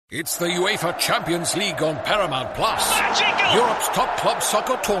It's the UEFA Champions League on Paramount Plus. Magical! Europe's top club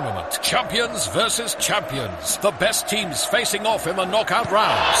soccer tournament. Champions versus champions. The best teams facing off in the knockout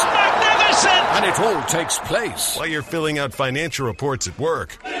rounds. Magnificent! And it all takes place while you're filling out financial reports at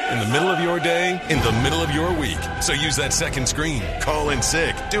work, in the middle of your day, in the middle of your week. So use that second screen. Call in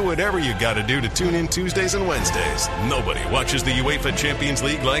sick. Do whatever you got to do to tune in Tuesdays and Wednesdays. Nobody watches the UEFA Champions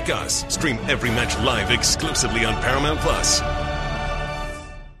League like us. Stream every match live exclusively on Paramount Plus.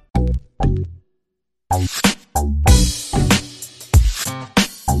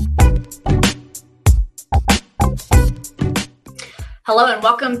 Hello and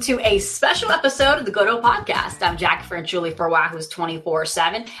welcome to a special episode of the Go-To Podcast. I'm Jackie Franchuli for Wahoo's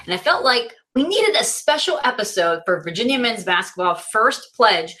 24/7, and I felt like we needed a special episode for Virginia men's basketball first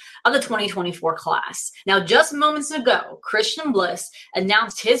pledge of the 2024 class. Now, just moments ago, Christian Bliss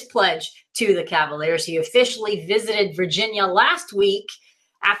announced his pledge to the Cavaliers. He officially visited Virginia last week.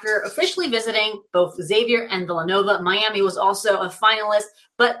 After officially visiting both Xavier and Villanova, Miami was also a finalist,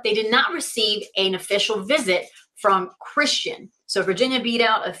 but they did not receive an official visit from Christian. So Virginia beat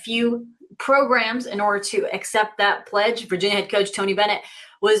out a few programs in order to accept that pledge. Virginia head coach Tony Bennett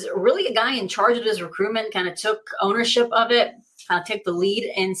was really a guy in charge of his recruitment, kind of took ownership of it, took the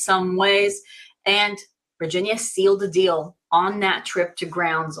lead in some ways, and Virginia sealed the deal on that trip to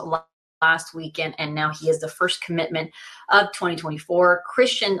grounds last weekend, and now he is the first commitment of 2024.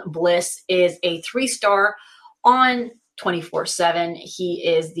 Christian Bliss is a 3-star on 24/7. He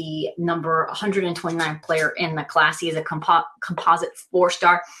is the number 129 player in the class. He is a composite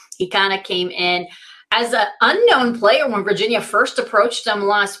 4-star. He kind of came in as an unknown player when Virginia first approached him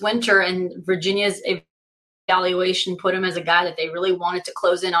last winter, and Virginia's evaluation put him as a guy that they really wanted to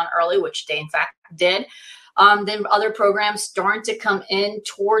close in on early, which they in fact did. Then other programs starting to come in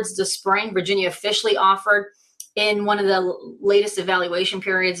towards the spring. Virginia officially offered in one of the latest evaluation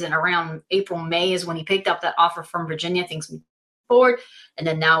periods, and around April, May is when he picked up that offer from Virginia. Things moved forward. And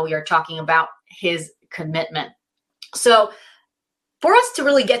then now we are talking about his commitment. So for us to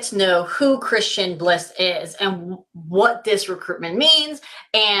really get to know who Christian Bliss is and what this recruitment means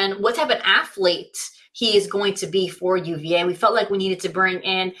and what type of athlete he is going to be for UVA, we felt like we needed to bring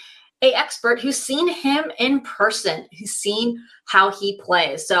in an expert who's seen him in person, who's seen how he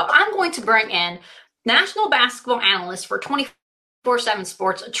plays. So I'm going to bring in national basketball analyst for 24/7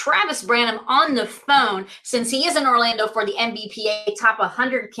 Sports, Travis Branham, on the phone, since he is in Orlando for the NBPA Top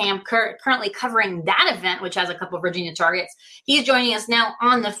 100 camp, currently covering that event, which has a couple of Virginia targets. He's joining us now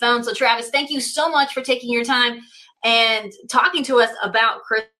on the phone. So Travis, thank you so much for taking your time and talking to us about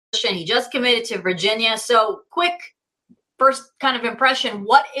Christian. He just committed to Virginia. So quick first kind of impression,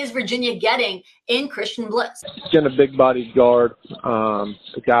 what is Virginia getting in Christian Bliss? He's getting a big-bodied guard, a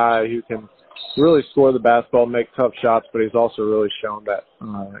guy who can really score the basketball, make tough shots, but he's also really shown that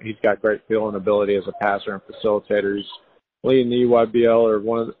he's got great feel and ability as a passer and facilitator. He's leading the EYBL,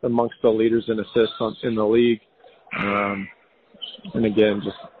 or amongst the leaders in assists in the league. And again,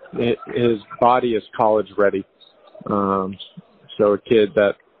 just his body is college ready. So a kid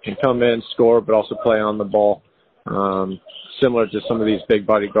that can come in, score, but also play on the ball. Similar to some of these big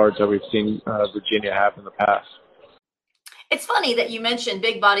body guards that we've seen Virginia have in the past. It's funny that you mentioned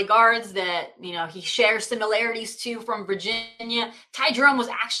big body guards that, he shares similarities to from Virginia. Ty Jerome was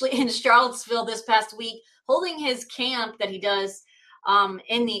actually in Charlottesville this past week holding his camp that he does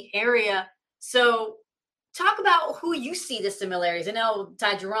in the area. So talk about who you see the similarities. I know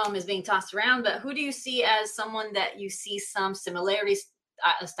Ty Jerome is being tossed around, but who do you see as someone that you see some similarities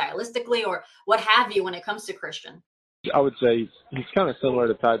stylistically or what have you when it comes to Christian? I would say he's kind of similar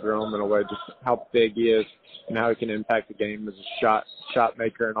to Ty Jerome in a way, just how big he is and how he can impact the game as a shot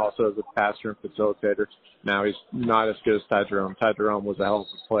maker and also as a passer and facilitator. Now he's not as good as Ty Jerome. Ty Jerome was a hell of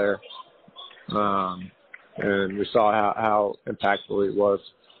a player, and we saw how impactful he was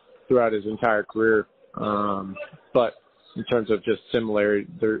throughout his entire career. But in terms of just similarity,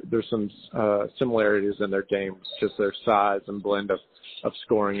 there's some similarities in their game, just their size and blend of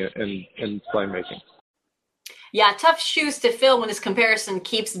scoring and playmaking. Yeah, tough shoes to fill when this comparison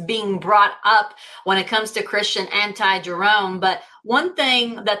keeps being brought up when it comes to Christian and Ty Jerome. But one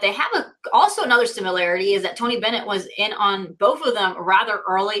thing that they have, also another similarity, is that Tony Bennett was in on both of them rather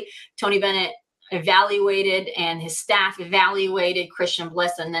early. Tony Bennett evaluated and his staff evaluated Christian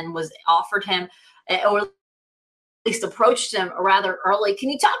Bliss and then was offered him, or at least approached him rather early. Can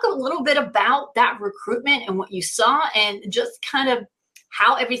you talk a little bit about that recruitment and what you saw and just kind of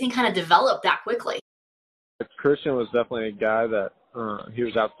how everything kind of developed that quickly? Christian was definitely a guy that he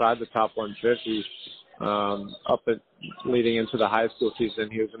was outside the top 150 leading into the high school season.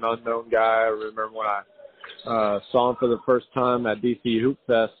 He was an unknown guy. I remember when I Saw him for the first time at DC Hoop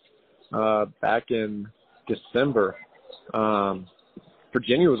Fest back in December.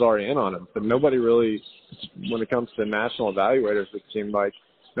 Virginia was already in on him, but nobody really, when it comes to national evaluators, it seemed like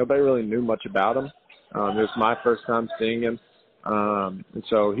nobody really knew much about him. It was my first time seeing him, and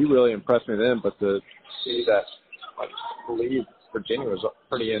so he really impressed me then. But to see that, I believe Virginia was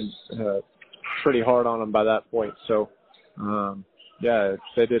pretty hard on him by that point. So, yeah,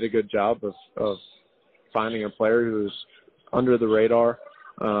 they did a good job of finding a player who's under the radar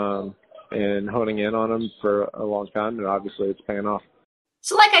and honing in on him for a long time, and obviously it's paying off.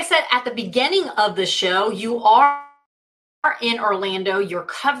 So like I said at the beginning of the show, you are in Orlando. You're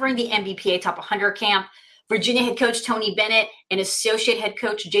covering the NBPA Top 100 camp. Virginia head coach Tony Bennett and associate head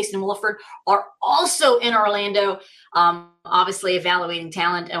coach Jason Wolford are also in Orlando, obviously evaluating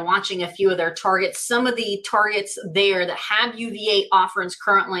talent and watching a few of their targets. Some of the targets there that have UVA offerings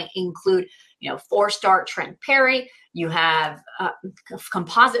currently include, 4-star Trent Perry. You have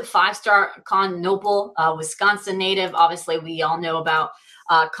composite 5-star Con Noble, Wisconsin native. Obviously, we all know about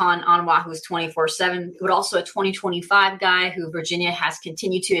Con Anwa, who's 24/7, but also a 2025 guy who Virginia has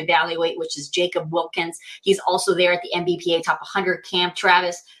continued to evaluate, which is Jacob Wilkins. He's also there at the NBPA Top 100 camp.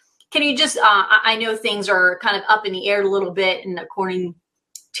 Travis, can you just, I know things are kind of up in the air a little bit, and according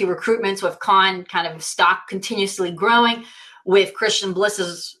to recruitments with Con kind of stock continuously growing, with Christian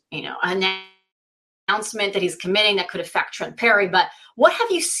Bliss's, announcement that he's committing that could affect Trent Perry. But what have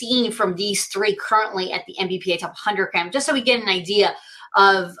you seen from these three currently at the NBPA Top 100 camp, just so we get an idea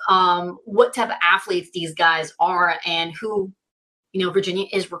of what type of athletes these guys are and who, Virginia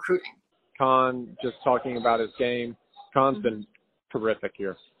is recruiting? Con, just talking about his game, Con's been terrific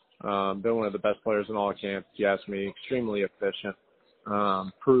here. Been one of the best players in all of camp, if you ask me. Extremely efficient,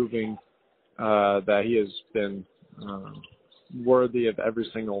 proving that he has been worthy of every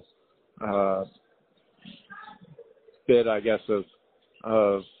single bit, I guess,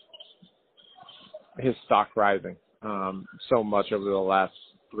 of his stock rising so much over the last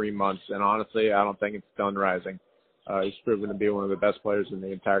 3 months. And honestly, I don't think it's done rising. He's proven to be one of the best players in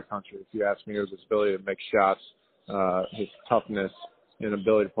the entire country. If you ask me, his ability to make shots, his toughness, and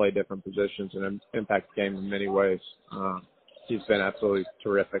ability to play different positions and impact the game in many ways. He's been absolutely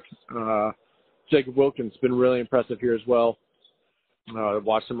terrific. Jacob Wilkins has been really impressive here as well.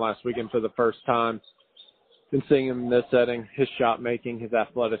 Watched him last weekend for the first time. Been seeing him in this setting. His shot making, his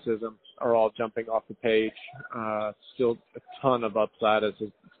athleticism are all jumping off the page. Still a ton of upside as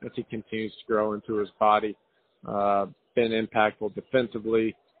he continues to grow into his body. Been impactful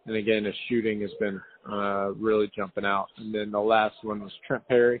defensively, and again, his shooting has been really jumping out. And then the last one was Trent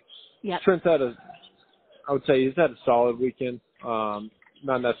Perry. Yep. Trent's I would say he's had a solid weekend.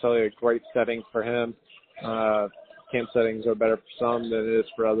 Not necessarily a great setting for him. Camp settings are better for some than it is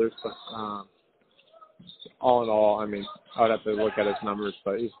for others, but all in all, I mean, I would have to look at his numbers,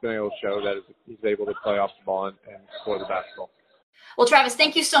 but he's been able to show that he's able to play off the ball and score the basketball. Well, Travis,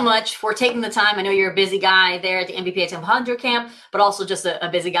 thank you so much for taking the time. I know you're a busy guy there at the NBPA Top 100 camp, but also just a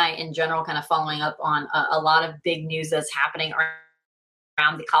busy guy in general, kind of following up on a lot of big news that's happening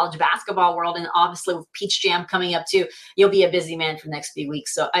around the college basketball world. And obviously with Peach Jam coming up too, you'll be a busy man for the next few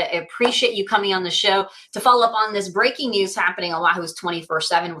weeks. So I appreciate you coming on the show to follow up on this breaking news happening on Wahoo's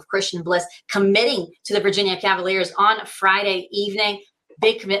 24/7 with Christian Bliss committing to the Virginia Cavaliers on Friday evening.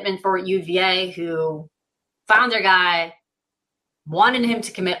 Big commitment for UVA, who found their guy, wanted him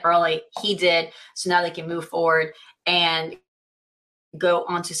to commit early. He did. So now they can move forward and go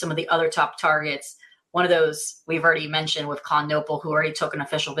on to some of the other top targets. One of those we've already mentioned with Con Noble, who already took an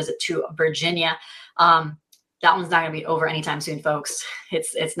official visit to Virginia. That one's not going to be over anytime soon, folks.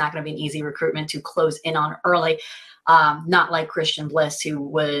 It's not going to be an easy recruitment to close in on early. Not like Christian Bliss, who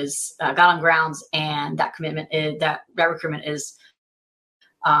was got on grounds, and that recruitment is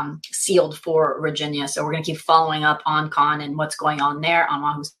sealed for Virginia. So we're going to keep following up on Con and what's going on there on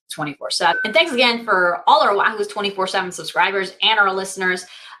Wahoo's 24/7. And thanks again for all our Wahoo's 24/7 subscribers and our listeners.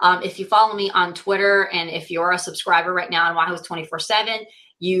 If you follow me on Twitter, and if you're a subscriber right now on Wahoo's 24/7,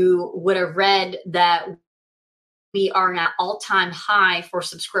 you would have read that we are at all-time high for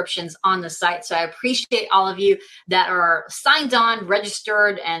subscriptions on the site. So I appreciate all of you that are signed on,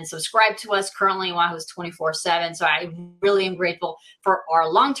 registered, and subscribed to us currently in Wahoo's 24/7. So I really am grateful for our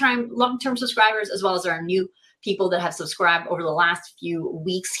long-term subscribers, as well as our new people that have subscribed over the last few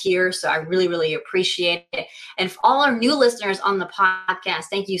weeks here. So I really, really appreciate it. And for all our new listeners on the podcast,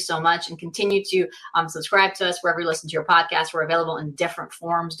 thank you so much, and continue to subscribe to us wherever you listen to your podcast. We're available in different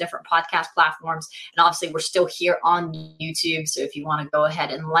forms, different podcast platforms. And obviously we're still here on YouTube. So if you want to go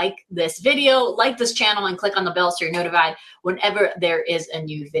ahead and like this video, like this channel, and click on the bell so you're notified whenever there is a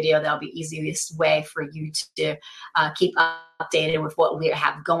new video, that'll be the easiest way for you to keep updated with what we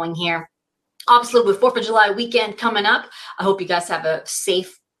have going here. Obviously, with 4th of July weekend coming up, I hope you guys have a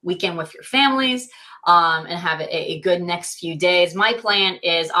safe weekend with your families and have a good next few days. My plan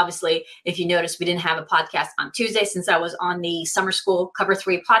is, obviously, if you notice, we didn't have a podcast on Tuesday since I was on the Summer School Cover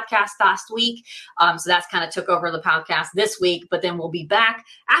 3 podcast last week. So that's kind of took over the podcast this week, but then we'll be back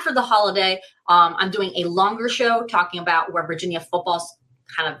after the holiday. I'm doing a longer show talking about where Virginia football's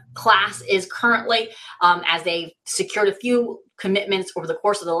kind of class is currently, as they secured a few commitments over the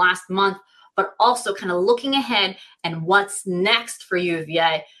course of the last month, but also kind of looking ahead and what's next for U of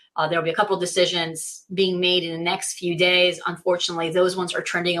VA. There'll be a couple of decisions being made in the next few days. Unfortunately, those ones are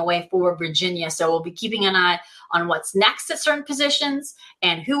trending away for Virginia. So we'll be keeping an eye on what's next at certain positions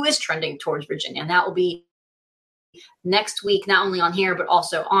and who is trending towards Virginia. And that will be next week, not only on here, but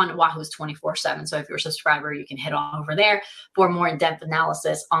also on Wahoo's 24/7. So if you're a subscriber, you can head on over there for more in-depth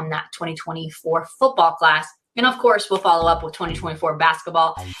analysis on that 2024 football class. And of course, we'll follow up with 2024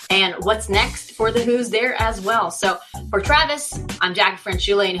 basketball and what's next for the Who's there as well. So for Travis, I'm Jackie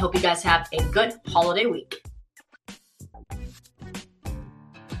Franchule, and I hope you guys have a good holiday week.